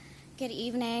Good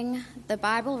evening. The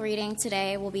Bible reading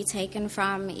today will be taken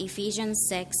from Ephesians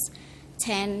 6,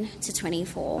 10 to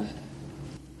 24.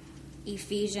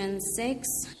 Ephesians 6,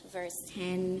 verse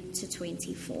 10 to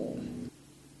 24.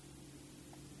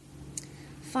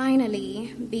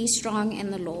 Finally, be strong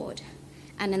in the Lord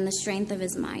and in the strength of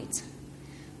his might.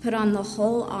 Put on the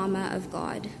whole armor of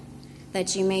God,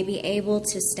 that you may be able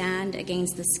to stand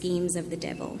against the schemes of the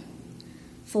devil.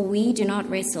 For we do not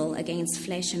wrestle against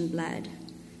flesh and blood,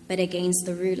 but against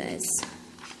the rulers,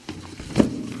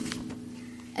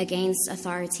 against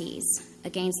authorities,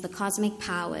 against the cosmic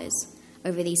powers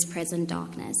over this present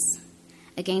darkness,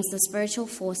 against the spiritual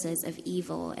forces of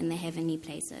evil in the heavenly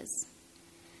places.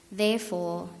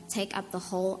 Therefore, take up the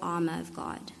whole armor of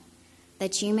God,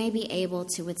 that you may be able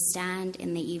to withstand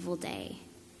in the evil day,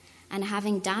 and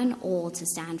having done all to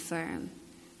stand firm.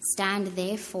 Stand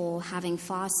therefore, having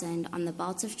fastened on the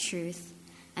belt of truth,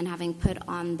 and having put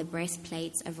on the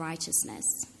breastplate of righteousness.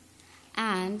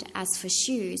 And as for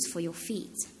shoes for your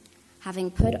feet,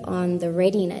 having put on the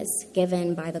readiness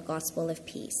given by the gospel of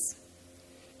peace.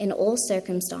 In all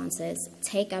circumstances,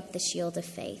 take up the shield of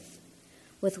faith,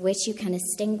 with which you can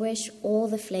extinguish all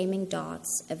the flaming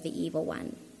darts of the evil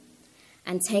one.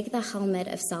 And take the helmet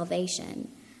of salvation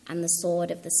and the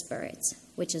sword of the Spirit,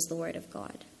 which is the word of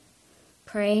God,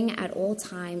 praying at all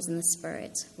times in the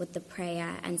Spirit with the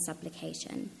prayer and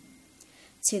supplication.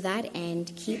 To that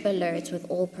end, keep alert with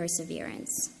all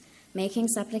perseverance, making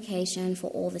supplication for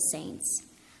all the saints,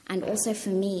 and also for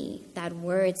me, that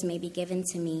words may be given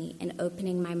to me in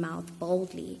opening my mouth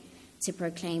boldly to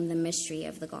proclaim the mystery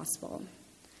of the gospel,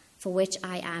 for which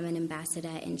I am an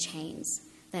ambassador in chains,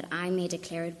 that I may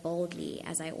declare it boldly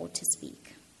as I ought to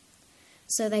speak,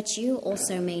 so that you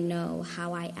also may know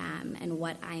how I am and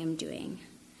what I am doing.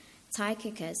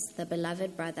 Tychicus, the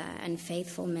beloved brother and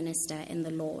faithful minister in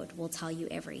the Lord, will tell you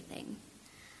everything.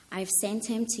 I have sent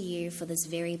him to you for this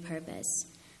very purpose,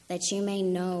 that you may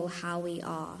know how we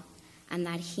are, and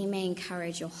that he may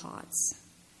encourage your hearts.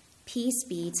 Peace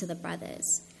be to the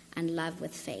brothers, and love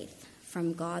with faith,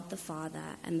 from God the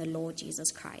Father and the Lord Jesus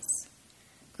Christ.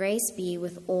 Grace be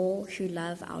with all who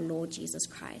love our Lord Jesus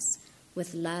Christ,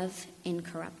 with love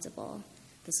incorruptible.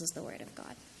 This is the word of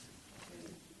God.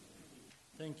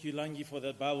 Thank you, Langi, for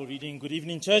that Bible reading. Good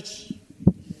evening, church.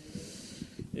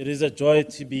 It is a joy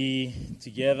to be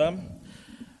together.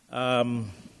 It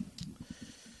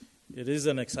is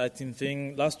an exciting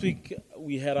thing. Last week,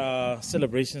 we had our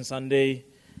celebration Sunday,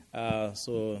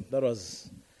 so that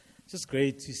was just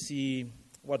great to see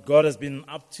what God has been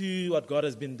up to, what God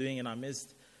has been doing in our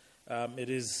midst. It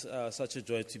is such a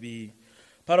joy to be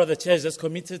part of the church that's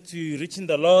committed to reaching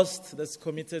the lost, that's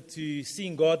committed to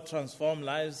seeing God transform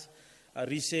lives,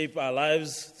 reshape our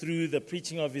lives through the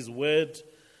preaching of his word,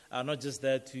 not just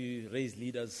there to raise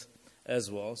leaders as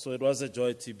well. So it was a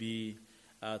joy to be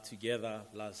together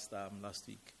last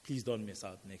week. Please don't miss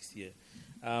out next year.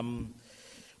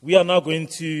 We are now going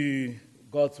to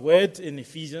God's word in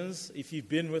Ephesians. If you've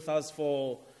been with us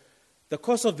for the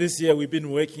course of this year, we've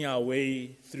been working our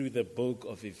way through the book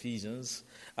of Ephesians.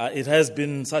 It has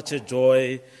been such a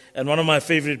joy and one of my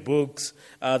favorite books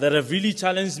that have really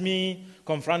challenged me,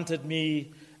 confronted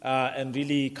me, and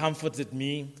really comforted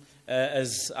me.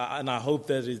 And I hope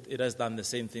that it has done the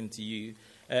same thing to you.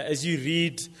 As you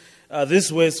read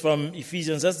these words from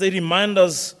Ephesians, as they remind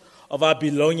us of our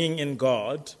belonging in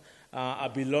God,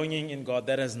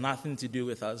 that has nothing to do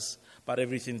with us, but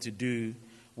everything to do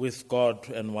with God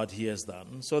and what he has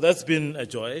done. So that's been a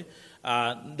joy.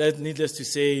 Needless to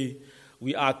say,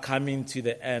 we are coming to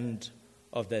the end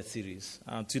of that series.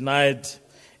 Tonight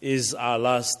is our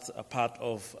last part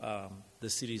of the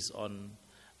series on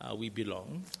We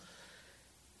Belong.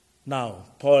 Now,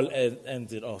 Paul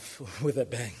ended off with a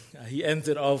bang. He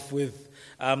ended off with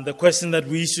the question that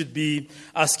we should be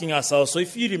asking ourselves. So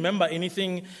if you remember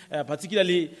anything,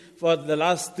 particularly for the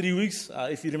last 3 weeks,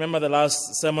 if you remember the last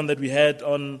sermon that we had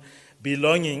on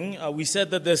belonging, we said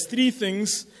that there's 3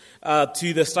 things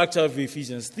to the structure of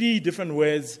Ephesians, 3 different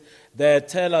words that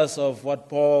tell us of what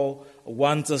Paul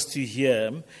wants us to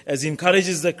hear. As he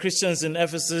encourages the Christians in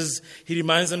Ephesus, he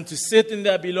reminds them to sit in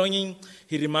their belonging.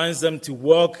 He reminds them to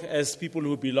walk as people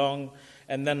who belong.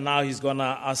 And then now he's going to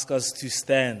ask us to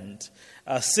stand.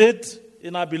 Sit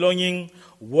in our belonging,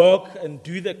 walk and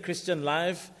do the Christian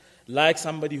life like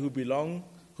somebody who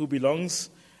belongs.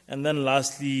 And then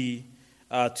lastly,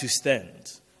 to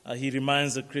stand. He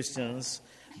reminds the Christians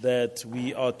that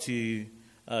we ought to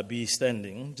be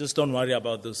standing. Just don't worry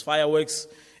about those fireworks.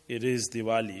 It is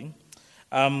Diwali.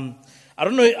 I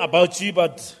don't know about you,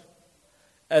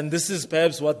 and this is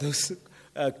perhaps what those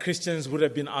Christians would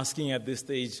have been asking at this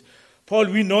stage. Paul,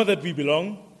 we know that we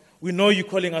belong. we know you're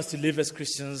calling us to live as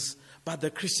Christians, but the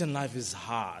Christian life is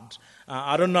hard.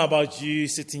 I don't know about you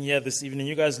sitting here this evening.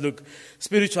 You guys look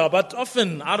spiritual, but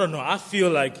often, I don't know, I feel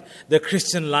like the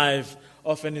Christian life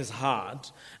often is hard.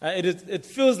 It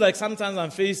feels like sometimes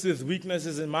I'm faced with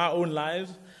weaknesses in my own life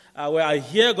where I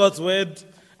hear God's word,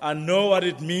 I know what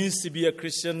it means to be a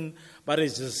Christian, but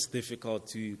it's just difficult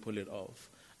to pull it off.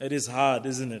 It is hard,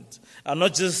 isn't it?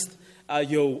 Not just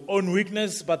your own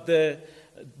weakness, but the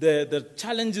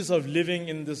challenges of living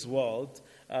in this world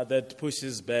that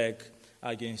pushes back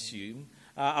against you.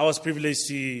 I was privileged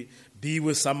to be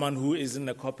with someone who is in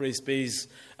the corporate space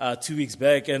 2 weeks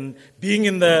back, and being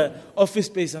in the office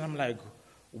space, and I'm like,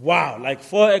 wow, like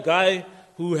for a guy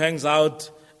who hangs out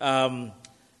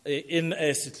in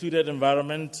a secluded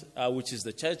environment, which is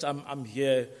the church, I'm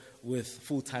here with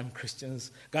full-time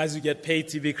Christians, guys who get paid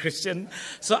to be Christian.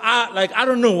 So I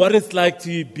don't know what it's like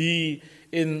to be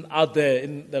out there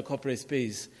in the corporate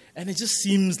space, and it just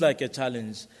seems like a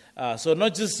challenge. So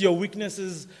not just your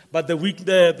weaknesses, but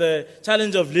the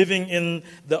challenge of living in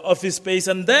the office space,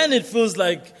 and then it feels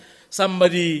like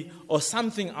somebody or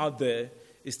something out there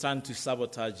is trying to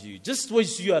sabotage you. Just when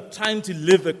you are trying to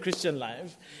live a Christian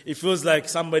life, it feels like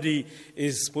somebody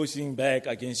is pushing back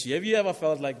against you. Have you ever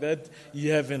felt like that?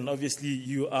 You haven't. Obviously,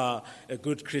 you are a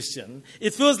good Christian.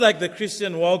 It feels like the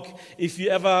Christian walk, if you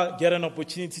ever get an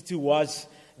opportunity to watch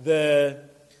the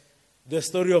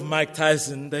story of Mike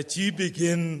Tyson, that you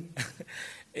begin,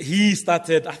 he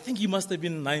started, I think he must have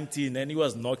been 19, and he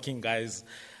was knocking guys,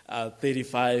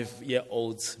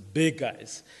 35-year-olds, big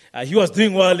guys. He was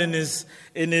doing well in his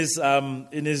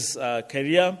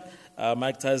career.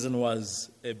 Mike Tyson was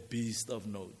a beast of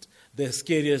note, the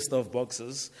scariest of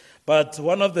boxers. But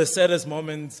one of the saddest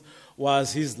moments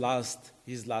was his last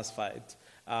fight.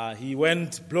 He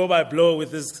went blow by blow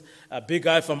with this big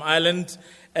guy from Ireland,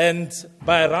 and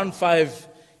by round 5,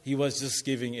 he was just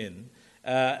giving in.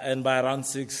 And by round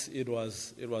 6, it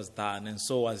was done, and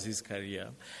so was his career.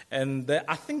 And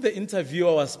I think the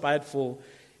interviewer was spiteful,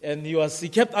 and he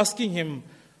kept asking him,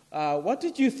 what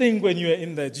did you think when you were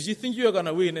in there? Did you think you were going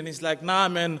to win? And he's like, nah,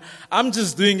 man, I'm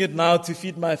just doing it now to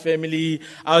feed my family.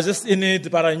 I was just in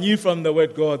it, but I knew from the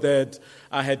word God that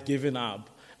I had given up.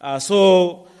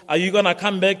 So are you going to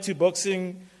come back to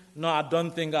boxing? No, I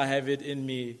don't think I have it in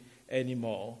me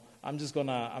anymore. I'm just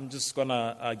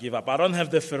gonna give up. I don't have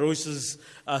the ferocious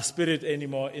spirit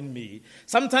anymore in me.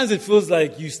 Sometimes it feels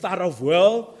like you start off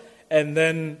well, and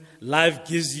then life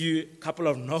gives you a couple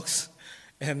of knocks,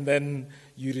 and then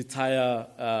you retire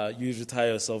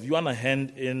yourself. You want to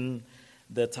hand in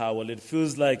the towel. It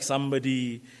feels like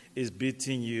somebody is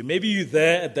beating you. Maybe you're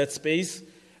there at that space.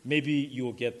 Maybe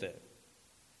you'll get there.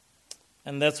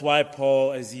 And that's why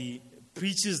Paul, as he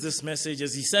preaches this message,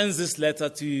 as he sends this letter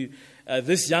to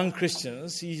these young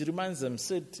Christians, he reminds them,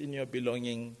 sit in your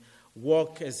belonging,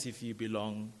 walk as if you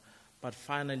belong, but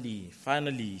finally,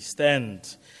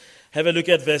 stand. Have a look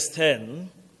at verse 10.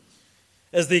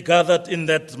 As they gathered in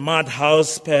that mud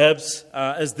house, perhaps,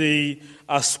 as they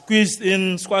are squashed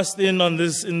in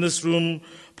in this room,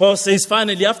 Paul says,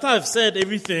 finally, after I've said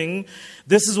everything,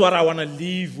 this is what I want to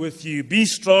leave with you. Be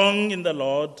strong in the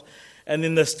Lord and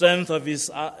in the strength of his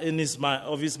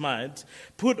might.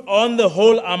 Put on the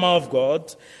whole armor of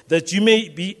God, that you may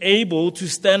be able to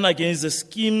stand against the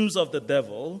schemes of the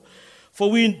devil.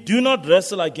 For we do not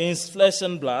wrestle against flesh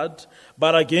and blood,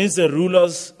 but against the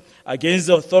rulers, against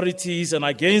the authorities, and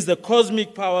against the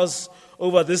cosmic powers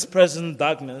over this present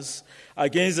darkness,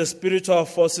 against the spiritual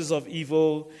forces of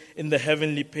evil in the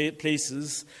heavenly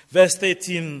places. Verse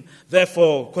 13,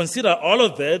 therefore, consider all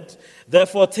of that.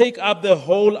 Therefore, take up the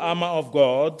whole armor of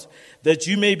God, that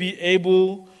you may be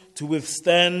able to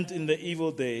withstand in the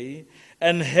evil day,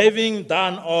 and having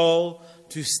done all,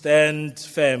 to stand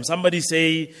firm. Somebody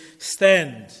say,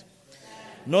 stand.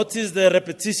 Notice the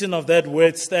repetition of that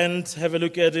word, stand. Have a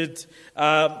look at it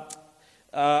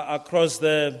across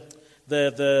the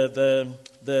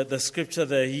scripture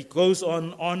there. He goes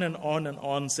on and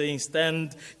on, saying,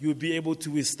 stand. You'll be able to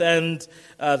withstand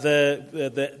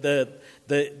the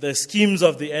schemes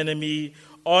of the enemy.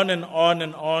 On and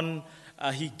on.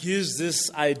 He gives this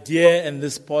idea and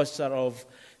this posture of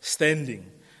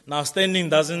standing. Now, standing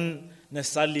doesn't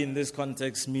necessarily in this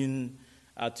context mean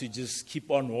to just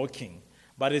keep on walking.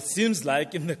 But it seems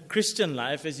like in the Christian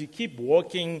life, as you keep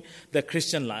walking the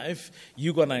Christian life,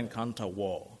 you're going to encounter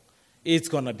war. It's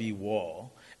going to be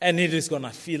war. And it is going to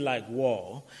feel like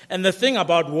war. And the thing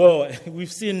about war,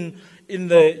 we've seen in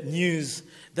the news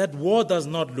that war does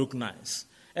not look nice.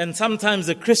 And sometimes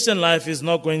the Christian life is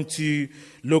not going to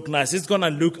look nice. It's going to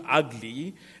look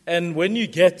ugly. And when you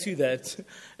get to that,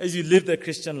 as you live the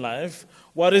Christian life,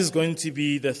 what is going to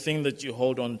be the thing that you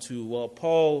hold on to? Well,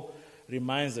 Paul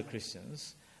reminds the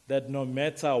Christians that no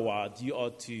matter what, you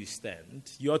ought to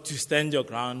stand. You ought to stand your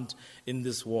ground in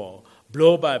this war.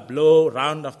 Blow by blow,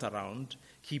 round after round,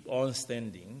 keep on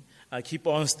standing. Keep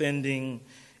on standing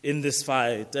in this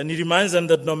fight. And he reminds them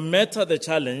that no matter the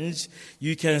challenge,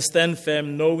 you can stand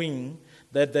firm knowing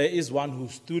that there is one who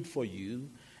stood for you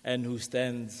and who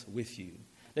stands with you.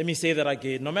 Let me say that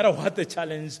again. No matter what the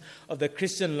challenge of the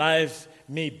Christian life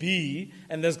may be,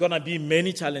 and there's going to be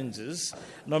many challenges,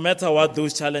 no matter what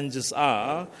those challenges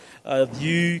are,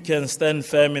 you can stand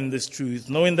firm in this truth,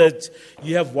 knowing that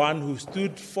you have one who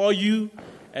stood for you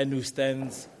and who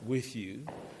stands with you.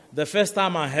 The first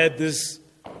time I heard this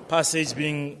passage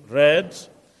being read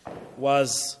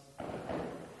was,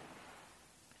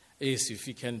 yes, if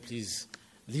you can please,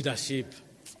 leadership.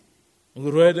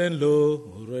 Red and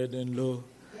low.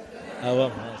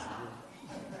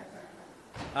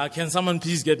 Can someone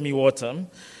please get me water?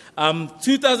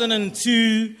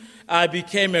 2002, I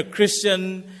became a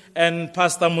Christian, and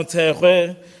Pastor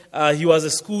Muterwe, he was a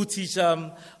school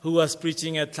teacher who was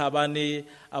preaching at Tabane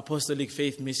Apostolic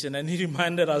Faith Mission, and he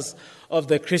reminded us of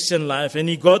the Christian life. And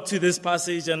he got to this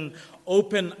passage and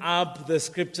opened up the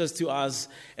scriptures to us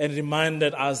and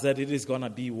reminded us that it is going to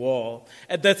be war.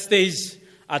 At that stage,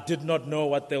 I did not know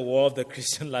what the war of the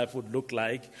Christian life would look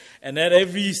like. And at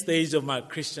every stage of my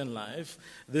Christian life,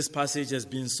 this passage has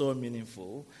been so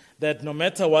meaningful that no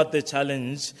matter what the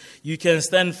challenge, you can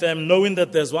stand firm knowing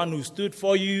that there's one who stood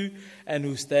for you and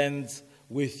who stands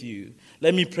with you.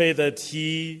 Let me pray that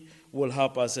he will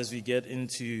help us as we get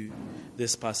into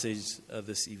this passage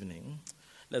this evening.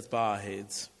 Let's bow our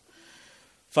heads.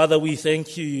 Father, we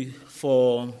thank you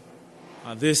for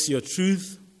this, your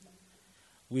truth.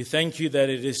 We thank you that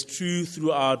it is true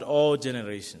throughout all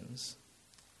generations.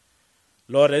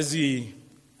 Lord, as we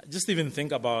just even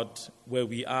think about where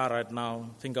we are right now,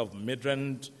 think of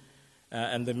Midrand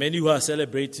and the many who are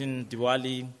celebrating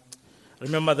Diwali.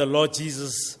 Remember the Lord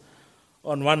Jesus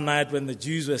on one night when the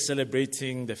Jews were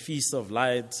celebrating the Feast of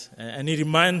Light, and he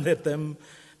reminded them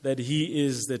that he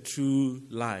is the true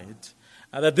light,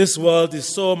 and that this world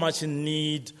is so much in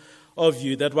need of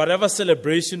you, that whatever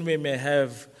celebration we may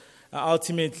have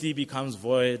ultimately becomes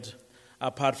void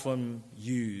apart from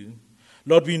you.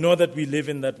 Lord, we know that we live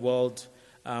in that world.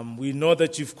 We know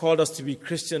that you've called us to be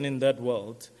Christian in that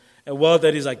world, a world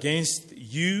that is against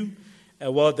you,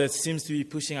 a world that seems to be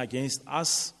pushing against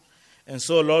us. And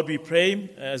so, Lord, we pray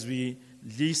as we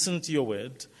listen to your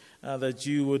word that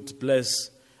you would bless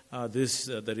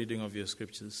the reading of your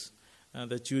scriptures,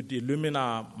 that you would illumine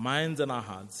our minds and our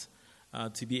hearts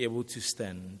to be able to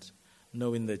stand,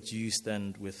 knowing that you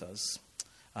stand with us.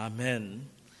 Amen.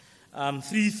 3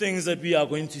 things that we are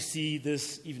going to see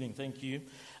this evening. Thank you.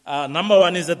 Number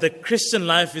 1 is that the Christian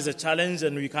life is a challenge,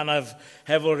 and we kind of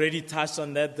have already touched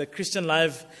on that. The Christian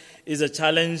life is a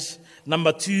challenge.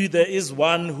 Number 2, there is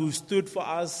one who stood for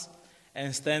us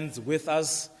and stands with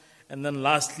us. And then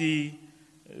lastly,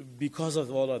 because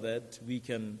of all of that, we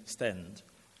can stand.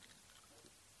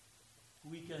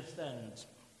 We can stand.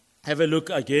 Have a look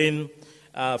again.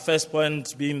 First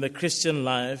point being the Christian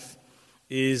life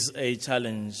is a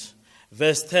challenge.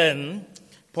 Verse 10,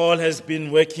 Paul has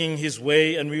been working his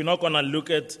way, and we're not going to look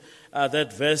at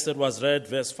that verse that was read,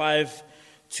 verse 5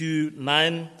 to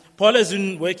 9. Paul has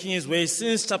been working his way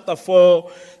since chapter 4,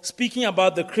 speaking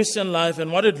about the Christian life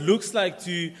and what it looks like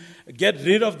to get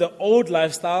rid of the old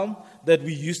lifestyle that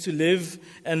we used to live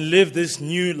and live this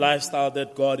new lifestyle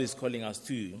that God is calling us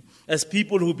to. As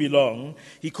people who belong,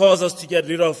 he calls us to get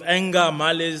rid of anger,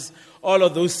 malice, all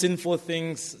of those sinful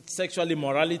things, sexual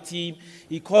immorality.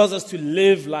 He calls us to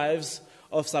live lives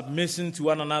of submission to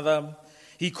one another.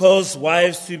 He calls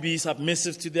wives to be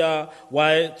submissive to their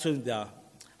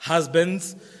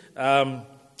husbands. Amen.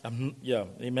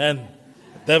 The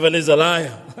devil is a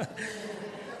liar.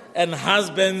 And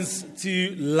husbands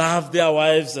to love their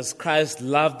wives as Christ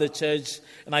loved the church.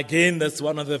 And again, that's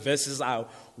one of the verses I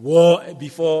wore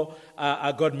before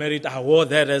I got married. I wore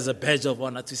that as a badge of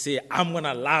honor to say, I'm going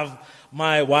to love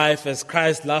my wife as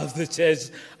Christ loves the church.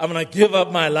 I'm going to give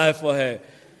up my life for her.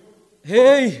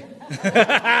 Hey!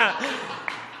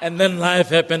 And then life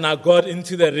happened. I got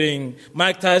into the ring.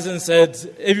 Mike Tyson said,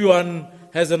 everyone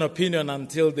has an opinion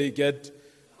until they get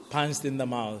punched in the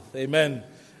mouth. Amen.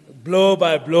 Blow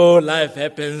by blow, life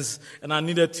happens, and I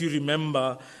needed to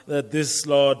remember that this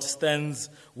Lord stands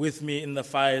with me in the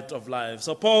fight of life.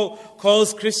 So Paul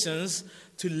calls Christians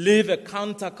to live a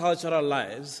countercultural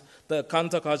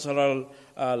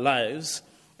lives,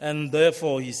 and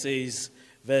therefore he says,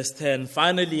 verse 10,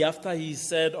 finally, after he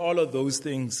said all of those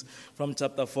things from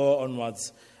chapter 4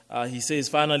 onwards, he says,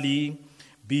 finally,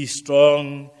 be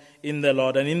strong in the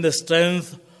Lord and in the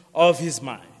strength of his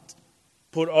might.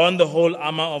 Put on the whole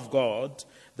armor of God,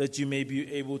 that you may be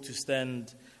able to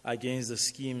stand against the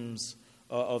schemes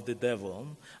of the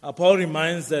devil. Paul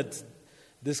reminds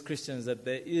these Christians that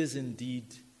there is indeed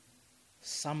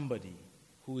somebody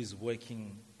who is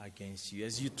working against you.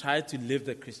 As you try to live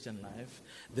the Christian life,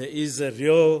 there is a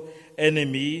real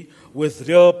enemy with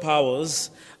real powers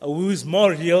who is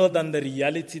more real than the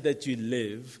reality that you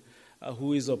live,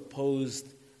 who is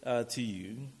opposed to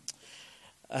you.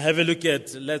 Have a look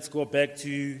let's go back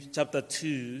to chapter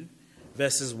 2,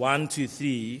 verses 1 to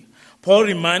 3. Paul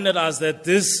reminded us that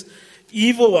this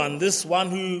evil one, this one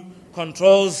who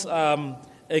controls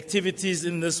activities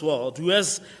in this world, who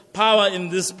has power in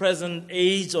this present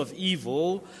age of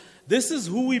evil, this is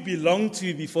who we belonged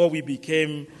to before we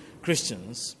became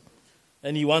Christians.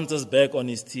 And he wants us back on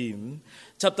his team.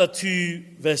 Chapter 2,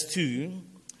 verse 2,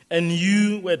 and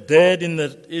you were dead in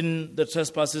the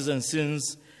trespasses and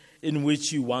sins in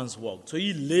which you once walked. So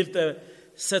you lived a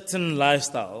certain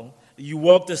lifestyle. You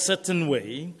walked a certain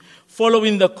way,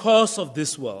 following the course of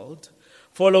this world,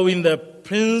 following the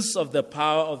prince of the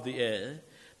power of the air,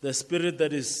 the spirit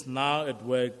that is now at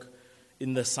work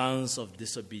in the sons of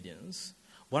disobedience.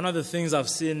 One of the things I've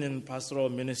seen in pastoral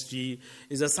ministry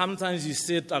is that sometimes you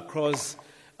sit across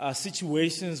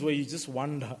situations where you just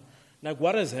wonder, like,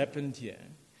 what has happened here?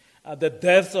 The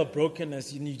depths of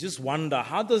brokenness, and you just wonder,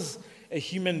 how does a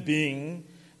human being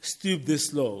stoop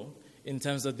this low in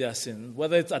terms of their sin?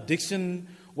 Whether it's addiction,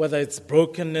 whether it's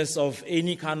brokenness of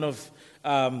any kind of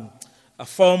a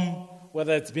form,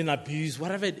 whether it's been abused,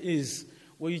 whatever it is,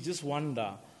 where you just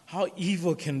wonder, how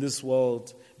evil can this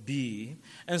world be?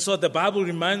 And so the Bible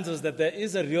reminds us that there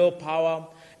is a real power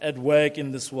at work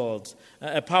in this world,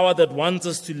 a power that wants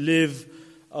us to live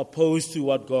opposed to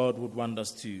what God would want us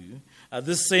to.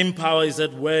 This same power is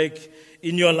at work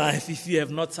in your life if you have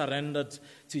not surrendered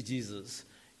to Jesus.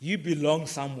 You belong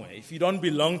somewhere. If you don't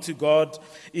belong to God,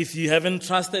 if you haven't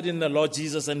trusted in the Lord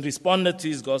Jesus and responded to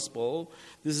his gospel,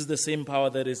 this is the same power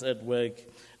that is at work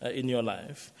in your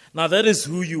life. Now, that is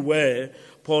who you were,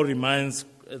 Paul reminds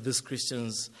these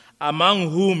Christians, among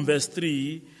whom, verse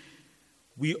 3,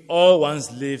 we all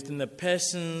once lived in the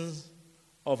passions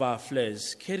of our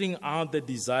flesh, carrying out the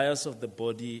desires of the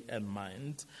body and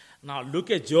mind. Now, look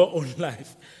at your own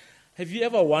life. Have you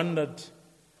ever wondered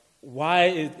why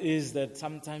it is that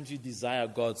sometimes you desire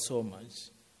God so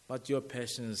much, but your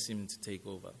passions seem to take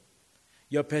over?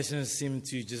 Your passions seem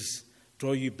to just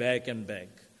draw you back and back.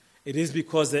 It is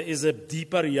because there is a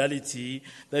deeper reality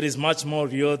that is much more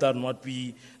real than what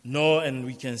we know and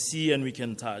we can see and we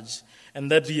can touch.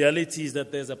 And that reality is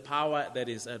that there's a power that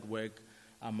is at work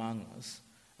among us.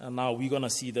 And now we're going to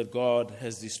see that God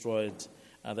has destroyed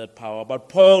that power. But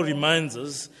Paul reminds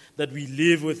us that we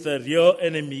live with a real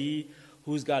enemy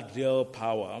who's got real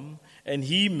power. And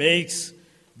he makes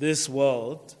this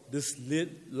world, this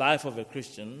life of a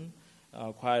Christian,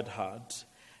 quite hard.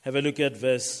 Have a look at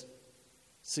verse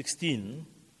 16.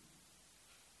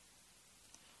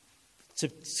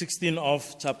 16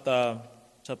 of chapter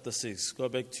 6. Go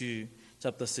back to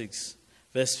chapter 6,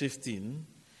 verse 15.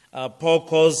 Paul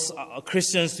calls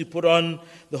Christians to put on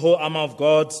the whole armor of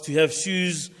God, to have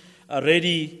shoes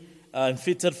ready and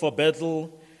fitted for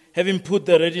battle, having put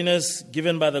the readiness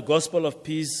given by the gospel of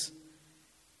peace.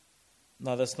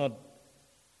 No, that's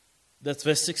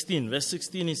verse 16. Verse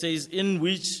 16, he says, in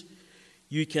which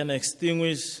you can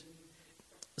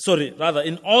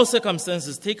in all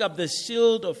circumstances, take up the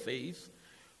shield of faith,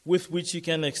 with which you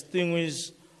can extinguish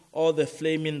all the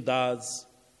flaming darts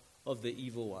of the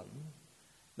evil one.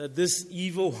 That this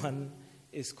evil one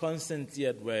is constantly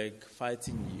at work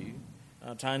fighting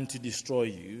you, trying to destroy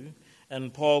you.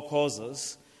 And Paul calls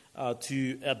us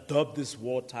to adopt this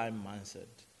wartime mindset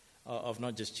of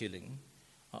not just chilling,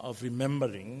 of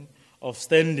remembering, of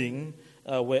standing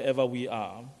wherever we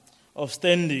are, of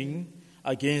standing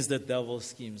against the devil's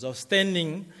schemes, of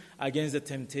standing against the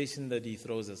temptation that he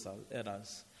throws at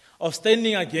us, of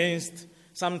standing against,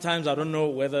 sometimes, I don't know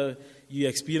whether you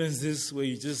experience this, where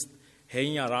you just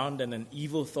hanging around and an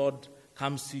evil thought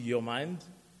comes to your mind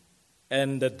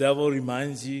and the devil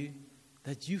reminds you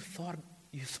that you thought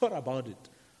about it.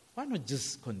 Why not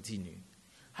just continue?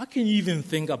 How can you even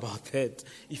think about that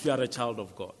if you are a child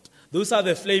of God? Those are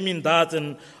the flaming darts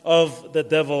of the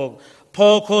devil.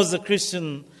 Paul calls the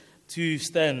Christian to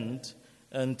stand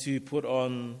and to put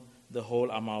on the whole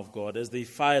armor of God as they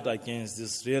fight against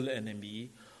this real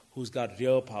enemy who's got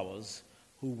real powers,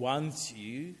 who wants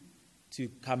you to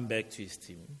come back to his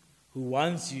team, who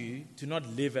wants you to not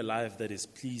live a life that is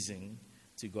pleasing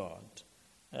to God.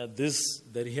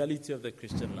 The reality of the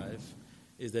Christian life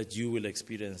is that you will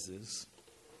experience this.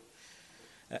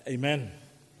 Amen.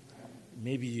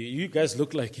 Maybe you guys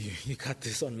look like you got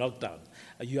this on lockdown.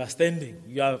 You are standing,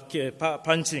 you are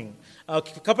punching. A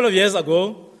couple of years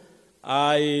ago,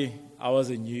 I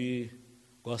was a new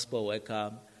gospel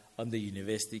worker on the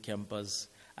university campus,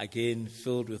 again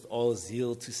filled with all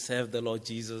zeal to serve the Lord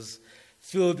Jesus,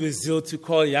 filled with zeal to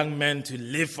call young men to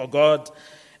live for God.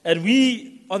 And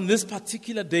we, on this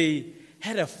particular day,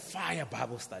 had a fire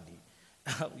Bible study.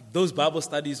 Those Bible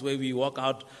studies where we walk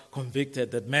out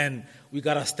convicted that, man, we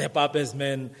got to step up as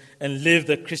men and live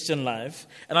the Christian life.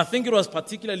 And I think it was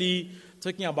particularly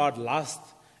talking about lust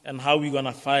and how we're going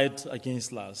to fight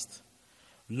against lust.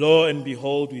 Lo and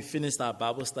behold, we finished our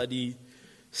Bible study,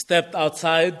 stepped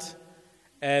outside,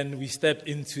 and we stepped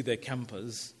into the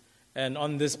campus. And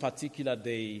on this particular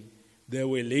day, there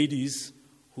were ladies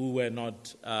who were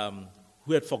not,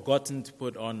 who had forgotten to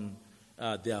put on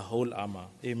their whole armor.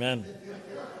 Amen.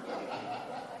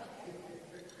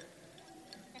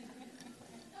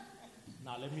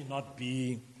 Now, let me not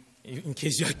be, in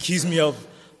case you accuse me of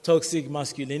toxic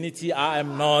masculinity, I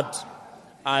am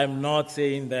not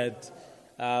saying that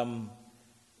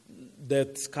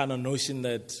that kind of notion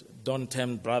that don't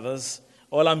tempt brothers.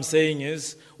 All I'm saying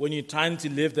is, when you're trying to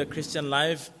live the Christian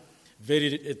life,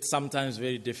 it's sometimes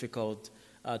very difficult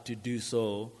to do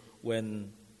so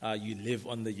when you live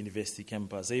on the university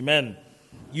campus. Amen.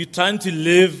 You're trying to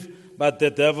live, but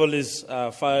the devil is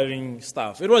firing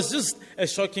stuff. It was just a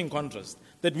shocking contrast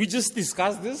that we just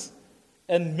discussed this,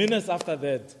 and minutes after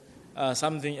that,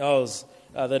 something else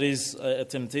that is a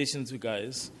temptation to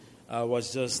guys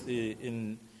was just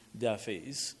in their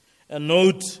face. And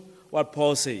note what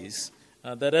Paul says,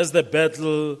 that as the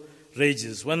battle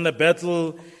rages, when the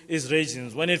battle is raging,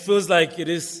 when it feels like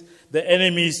the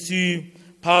enemy is too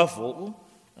powerful,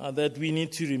 that we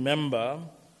need to remember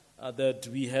that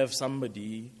we have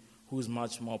somebody who's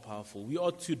much more powerful. We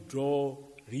ought to draw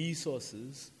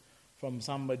resources from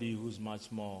somebody who's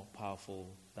much more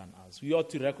powerful than us. We ought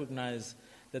to recognize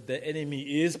that the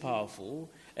enemy is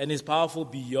powerful and is powerful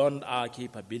beyond our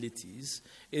capabilities.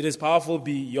 It is powerful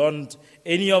beyond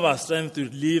any of our strength to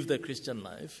live the Christian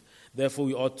life. Therefore,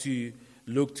 we ought to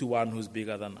look to one who's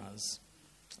bigger than us.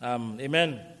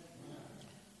 Amen.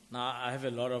 Now, I have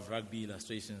a lot of rugby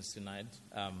illustrations tonight.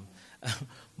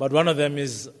 But one of them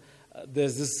is,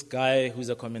 there's this guy who's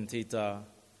a commentator,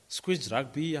 Squidge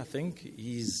Rugby, I think.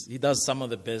 He does some of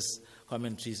the best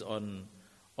commentaries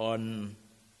on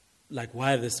like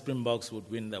why the Springboks would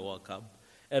win the World Cup.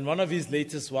 And one of his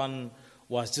latest one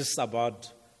was just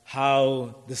about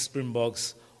how the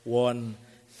Springboks won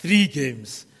 3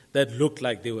 games that looked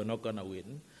like they were not going to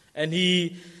win. And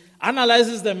he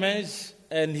analyzes the match,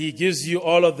 and he gives you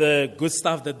all of the good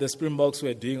stuff that the Springboks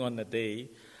were doing on the day.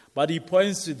 But he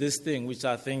points to this thing, which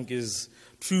I think is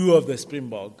true of the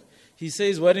Springbok. He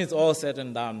says when it's all said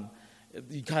and done,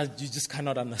 you just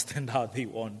cannot understand how they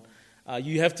won.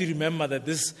 You have to remember that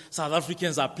these South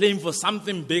Africans are playing for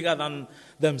something bigger than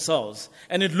themselves.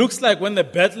 And it looks like when the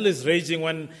battle is raging,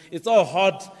 when it's all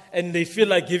hot and they feel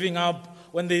like giving up,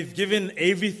 when they've given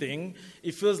everything,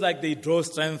 it feels like they draw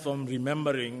strength from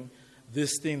remembering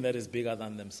this thing that is bigger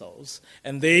than themselves.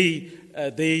 And they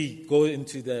go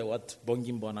into what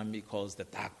Bongim Bonambi calls the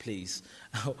dark place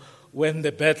when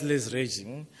the battle is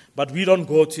raging. But we don't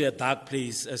go to a dark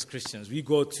place as Christians. We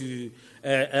go to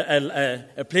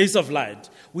a place of light.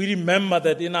 We remember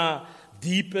that in our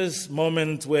deepest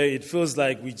moment where it feels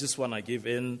like we just want to give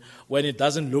in, when it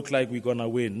doesn't look like we're going to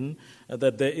win,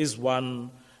 that there is there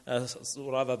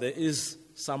is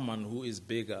someone who is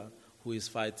bigger, who is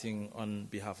fighting on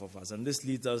behalf of us. And this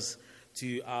leads us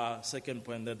to our second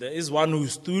point, that there is one who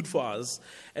stood for us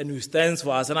and who stands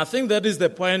for us. And I think that is the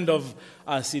point of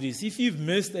our series. If you've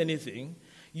missed anything,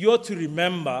 you ought to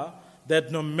remember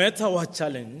that no matter what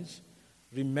challenge,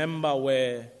 remember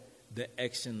where the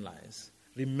action lies.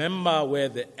 Remember where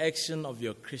the action of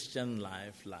your Christian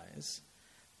life lies.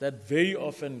 That very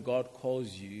often God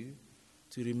calls you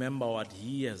to remember what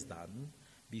He has done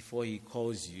before He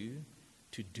calls you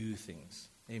to do things.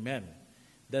 Amen.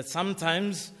 That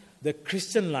sometimes the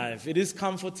Christian life, it is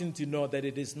comforting to know that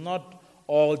it is not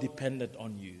all dependent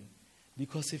on you.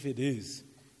 Because if it is,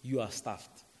 you are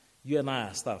stuffed. You and I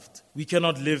are stuffed. We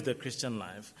cannot live the Christian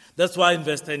life. That's why in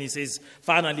verse 10 he says,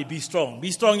 finally, be strong.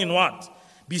 Be strong in what?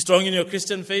 Be strong in your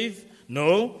Christian faith?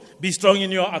 No. Be strong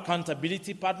in your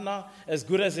accountability partner, as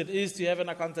good as it is to have an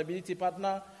accountability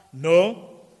partner?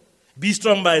 No. Be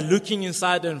strong by looking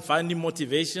inside and finding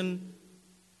motivation?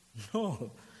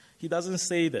 No. He doesn't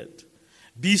say that.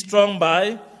 Be strong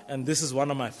by, and this is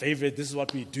one of my favorite, this is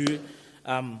what we do,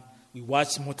 we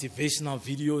watch motivational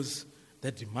videos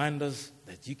that remind us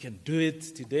that you can do it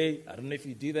today. I don't know if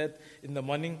you do that in the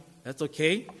morning. That's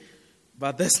okay.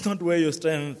 But that's not where your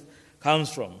strength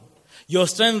comes from. Your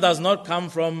strength does not come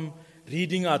from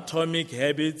reading Atomic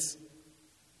Habits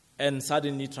and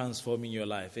suddenly transforming your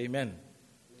life. Amen.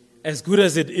 As good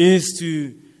as it is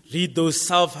to read those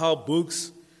self-help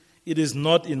books, it is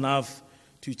not enough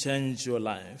to change your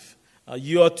life.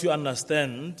 You ought to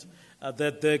understand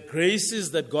that the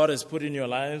graces that God has put in your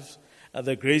life,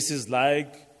 the graces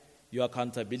like your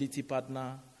accountability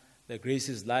partner, the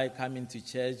graces like coming to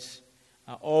church,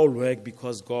 all work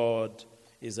because God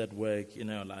is at work in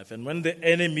your life. And when the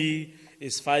enemy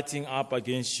is fighting up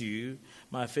against you,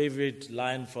 my favorite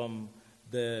line from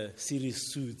the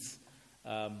series Suits,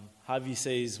 Harvey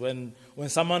says, when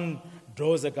someone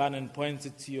draws a gun and points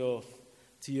it to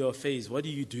your face, what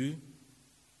do?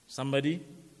 Somebody?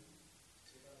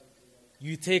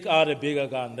 You take out a bigger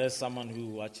gun. There's someone who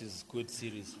watches good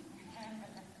series.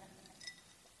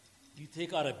 You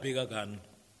take out a bigger gun,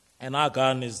 and our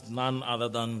gun is none other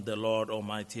than the Lord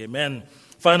Almighty. Amen.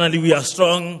 Finally, we are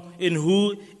strong in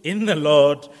who? In the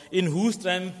Lord. In whose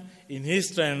strength? In His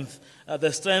strength,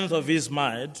 the strength of His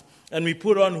might. And we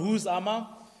put on whose armor?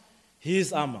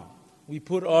 His armor. We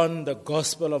put on the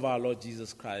gospel of our Lord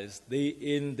Jesus Christ, day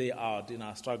in, day out, in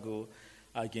our struggle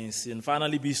against sin.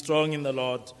 Finally, be strong in the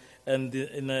Lord and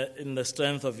in the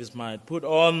strength of His might. Put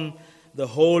on the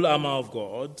whole armor of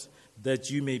God,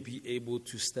 that you may be able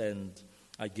to stand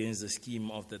against the scheme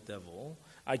of the devil.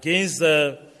 Against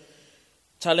the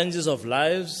challenges of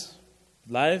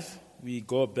life, we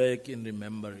go back in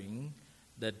remembering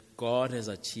that God has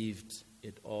achieved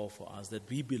it all for us, that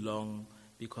we belong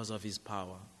because of His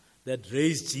power, that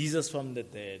raised Jesus from the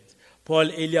dead. Paul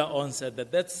earlier on said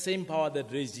that same power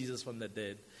that raised Jesus from the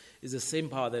dead is the same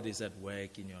power that is at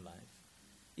work in your life.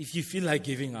 If you feel like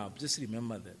giving up, just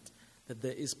remember that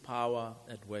there is power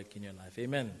at work in your life.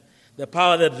 Amen. The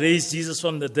power that raised Jesus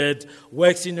from the dead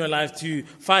works in your life to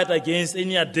fight against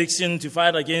any addiction, to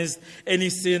fight against any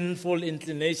sinful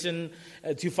inclination,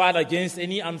 to fight against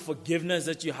any unforgiveness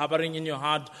that you're harboring in your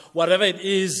heart. Whatever it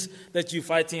is that you're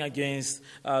fighting against,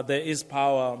 there is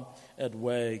power at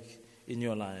work in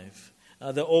your life.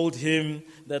 The old hymn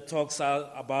that talks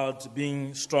about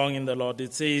being strong in the Lord,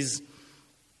 it says,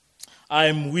 I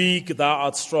am weak, thou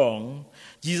art strong.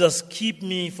 Jesus, keep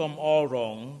me from all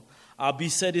wrong. I'll be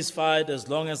satisfied as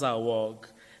long as I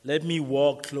walk. Let me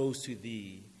walk close to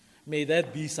thee. May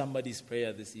that be somebody's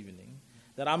prayer this evening.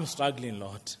 That I'm struggling,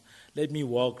 Lord. Let me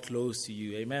walk close to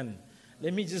you. Amen.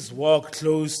 Let me just walk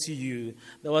close to you.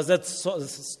 There was that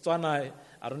Tswana,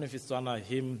 I don't know if it's Tswana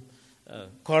hymn,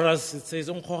 chorus. It says,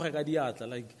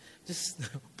 like, just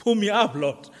pull me up,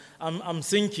 Lord. I'm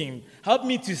sinking. Help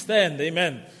me to stand.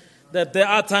 Amen. That there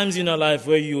are times in your life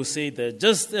where you say that,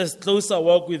 just as close I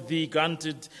walk with thee,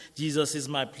 granted, Jesus is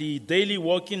my plea. Daily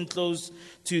walking close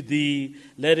to thee,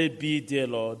 let it be, dear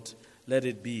Lord, let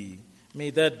it be.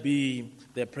 May that be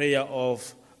the prayer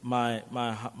of my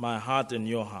heart and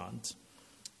your heart.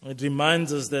 It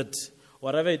reminds us that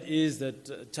whatever it is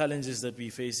that challenges that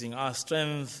we're facing, our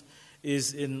strength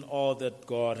is in all that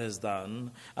God has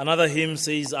done. Another hymn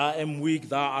says, I am weak,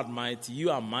 thou art mighty.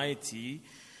 You are mighty.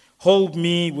 Hold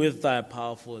me with thy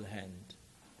powerful hand.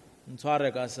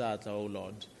 O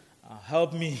Lord,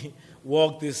 help me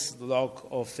walk this walk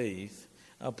of faith.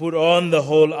 Put on the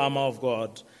whole armor of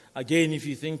God. Again, if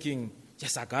you're thinking,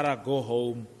 yes, I gotta go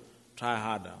home, try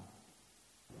harder.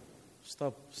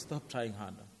 Stop trying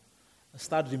harder.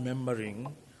 Start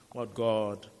remembering what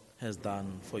God has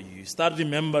done for you. Start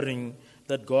remembering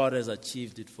that God has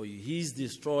achieved it for you. He's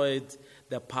destroyed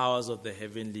the powers of the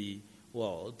heavenly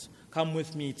world. Come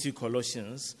with me to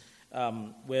Colossians,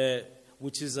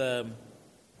 which is a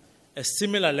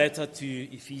similar letter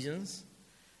to Ephesians.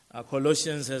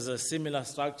 Colossians has a similar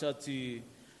structure to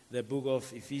the book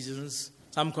of Ephesians.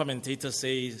 Some commentators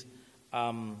say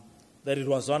that it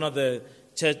was one of the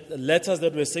letters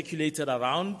that were circulated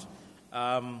around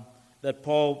that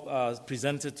Paul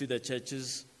presented to the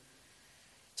churches.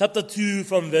 Chapter 2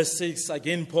 from verse 6,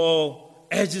 again Paul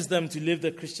urges them to live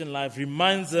the Christian life,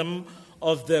 reminds them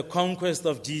of the conquest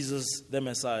of Jesus, the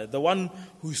Messiah, the one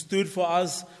who stood for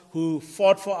us, who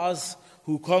fought for us,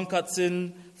 who conquered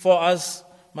sin for us.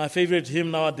 My favorite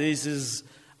hymn nowadays is,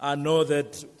 I know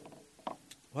that,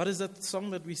 what is that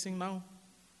song that we sing now?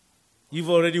 You've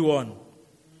already won.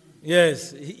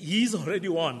 Yes, He's already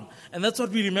won. And that's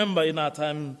what we remember in our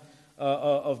time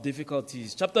of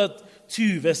difficulties. Chapter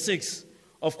 2, verse 6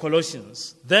 of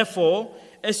Colossians. Therefore,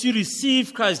 as you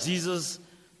receive Christ Jesus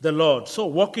the Lord, so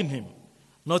walk in Him.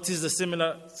 Notice the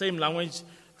same language.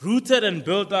 Rooted and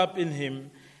built up in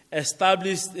Him,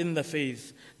 established in the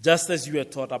faith, just as you were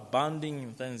taught, abounding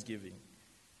in thanksgiving.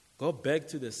 Go back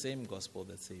to the same gospel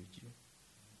that saved you.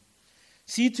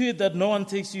 See to it that no one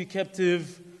takes you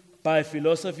captive by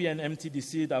philosophy and empty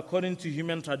deceit. According to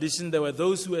human tradition, there were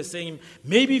those who were saying,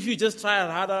 maybe if you just try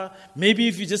harder, maybe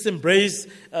if you just embrace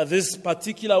this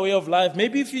particular way of life,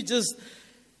 maybe if you just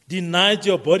denied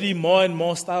your body more and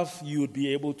more stuff, you would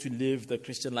be able to live the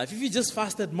Christian life. If you just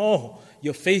fasted more,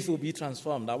 your faith will be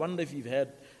transformed. I wonder if you've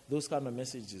heard those kind of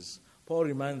messages. Paul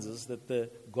reminds us that the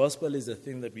gospel is a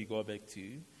thing that we go back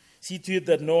to. See to it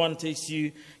that no one takes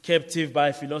you captive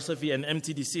by philosophy and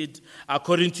empty deceit,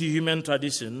 according to human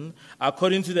tradition,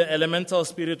 according to the elemental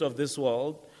spirit of this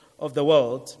world,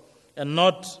 and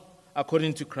not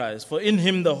according to Christ. For in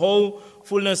him the whole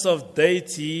fullness of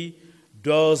deity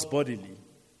dwells bodily.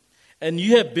 And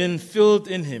you have been filled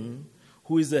in him,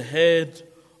 who is the head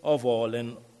of all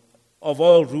and of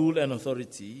all rule and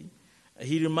authority.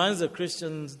 He reminds the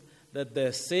Christians that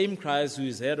the same Christ who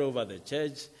is head over the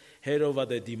church, head over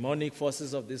the demonic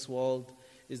forces of this world,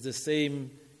 is the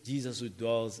same Jesus who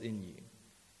dwells in you.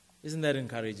 Isn't that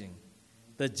encouraging?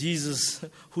 That Jesus,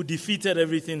 who defeated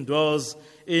everything, dwells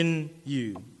in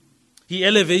you. He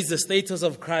elevates the status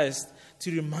of Christ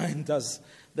to remind us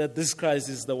that this Christ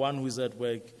is the one who is at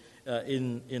work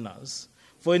in us.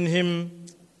 For in him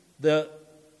the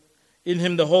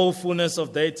whole fullness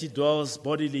of deity dwells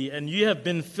bodily, and you have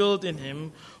been filled in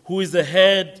him, who is the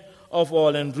head of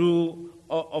all and rule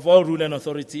and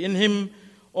authority. In him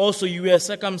also you were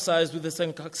circumcised with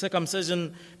a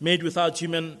circumcision made without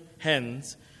human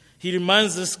hands. He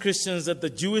reminds us Christians that the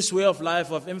Jewish way of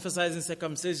life of emphasizing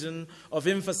circumcision, of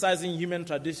emphasizing human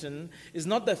tradition, is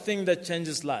not the thing that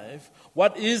changes life.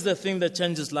 What is the thing that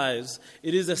changes lives?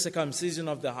 It is the circumcision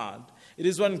of the heart. It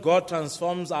is when God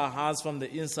transforms our hearts from the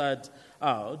inside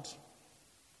out.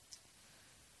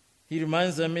 He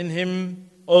reminds them, in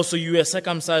him also you were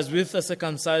circumcised with a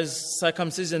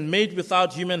circumcision made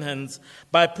without human hands,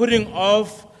 by putting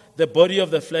off the body of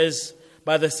the flesh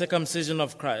by the circumcision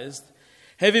of Christ,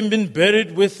 having been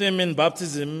buried with him in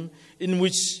baptism, in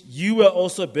which you were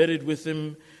also buried with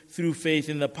him through faith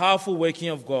in the powerful working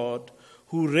of God,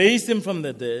 who raised him from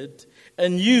the dead,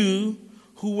 and you,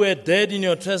 who were dead in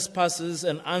your trespasses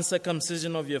and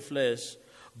uncircumcision of your flesh,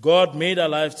 God made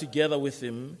alive together with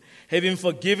him, having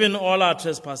forgiven all our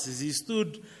trespasses. He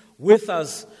stood with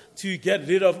us to get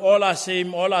rid of all our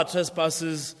shame, all our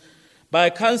trespasses, by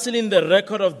cancelling the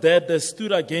record of debt that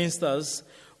stood against us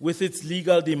with its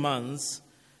legal demands.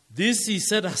 This he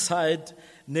set aside,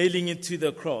 nailing it to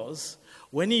the cross.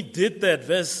 When he did that,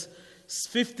 verse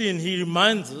 15, he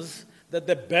reminds us that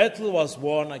the battle was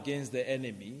won against the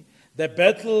enemy. The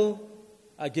battle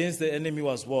against the enemy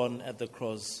was won at the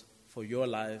cross for your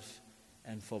life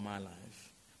and for my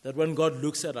life. That when God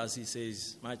looks at us, he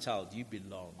says, my child, you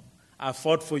belong. I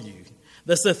fought for you.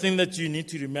 That's the thing that you need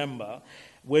to remember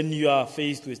when you are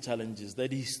faced with challenges,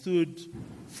 that he stood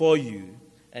for you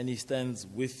and he stands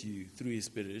with you through his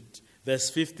Spirit. Verse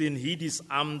 15, he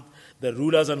disarmed the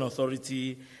rulers and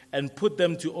authority and put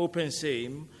them to open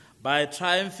shame by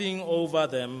triumphing over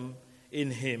them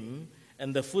in him.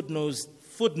 And the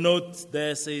footnote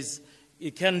there says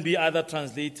it can be either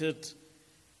translated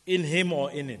in him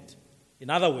or in it. In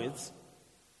other words,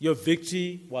 your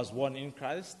victory was won in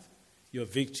Christ. Your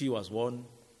victory was won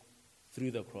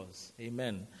through the cross.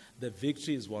 Amen. The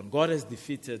victory is won. God has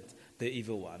defeated the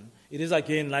evil one. It is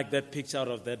again like that picture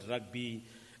of that rugby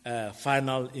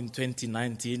final in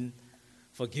 2019.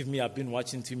 Forgive me, I've been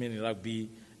watching too many rugby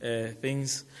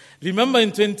things. Remember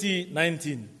in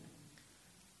 2019,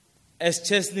 as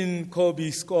Cheslin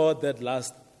Kobedi scored that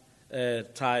last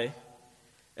try,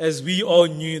 as we all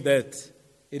knew that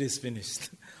it is finished.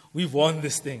 We've won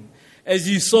this thing. As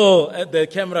you saw at the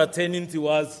camera turning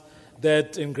towards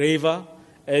that engraver,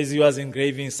 as he was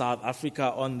engraving South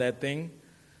Africa on that thing,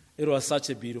 it was such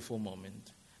a beautiful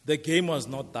moment. The game was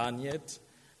not done yet.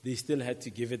 They still had to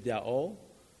give it their all,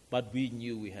 but we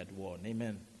knew we had won.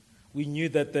 Amen. We knew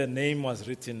that the name was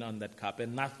written on that cup,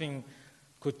 and nothing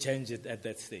could change it at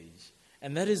that stage.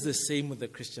 And that is the same with the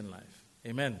Christian life.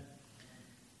 Amen.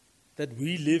 That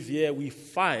we live here, we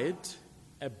fight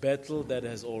a battle that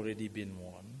has already been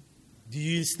won. Do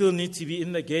you still need to be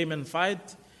in the game and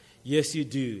fight? Yes, you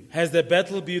do. Has the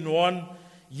battle been won?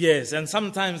 Yes. And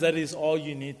sometimes that is all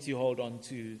you need to hold on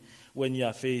to when you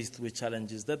are faced with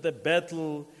challenges, that the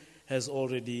battle has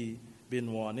already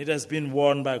been won. It has been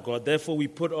won by God. Therefore, we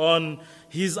put on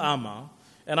his armor.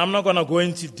 And I'm not going to go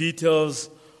into details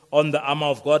on the armor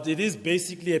of God. It is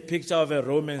basically a picture of a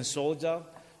Roman soldier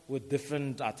with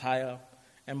different attire.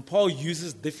 And Paul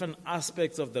uses different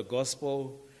aspects of the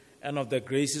gospel and of the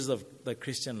graces of the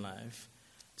Christian life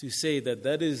to say that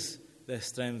that is the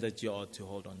strength that you ought to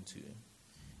hold on to.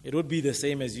 It would be the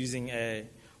same as using a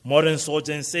modern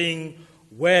soldier and saying,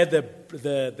 wear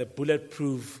the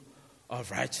bulletproof of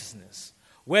righteousness.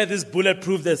 Wear this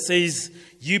bulletproof that says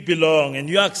you belong and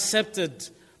you are accepted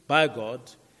by God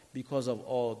because of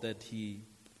all that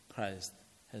Christ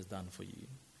has done for you.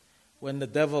 When the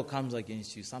devil comes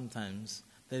against you, sometimes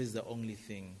that is the only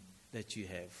thing that you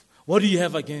have. What do you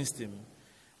have against him?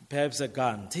 Perhaps a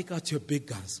gun. Take out your big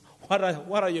guns.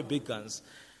 What are your big guns?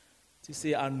 To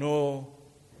say, I know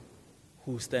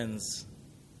who stands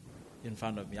in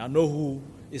front of me. I know who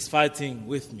is fighting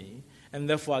with me, and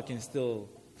therefore I can still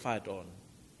fight on.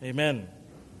 Amen.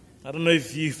 I don't know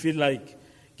if you feel like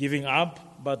giving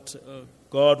up, but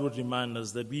God would remind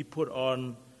us that we put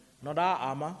on not our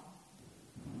armor,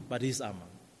 but his armor.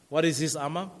 What is his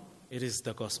armor? It is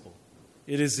the gospel.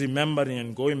 It is remembering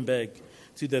and going back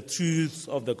to the truths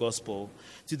of the gospel,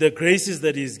 to the graces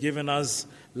that he's given us,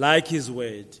 like his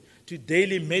word, to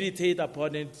daily meditate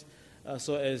upon it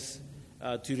so as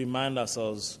to remind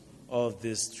ourselves of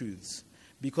these truths.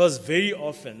 Because very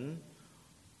often,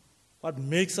 what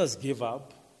makes us give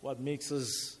up, what makes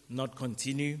us not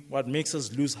continue, what makes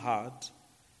us lose heart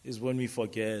is when we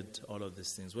forget all of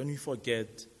these things, when we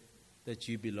forget that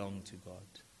you belong to God.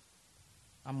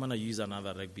 I'm going to use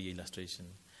another rugby illustration.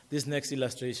 This next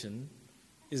illustration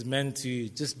is meant to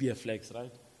just be a flex,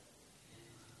 right?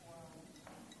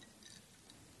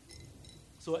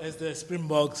 So as the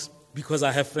Springboks, because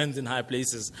I have friends in high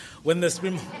places, when the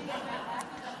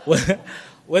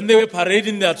when they were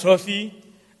parading their trophy,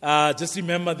 just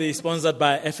remember they're sponsored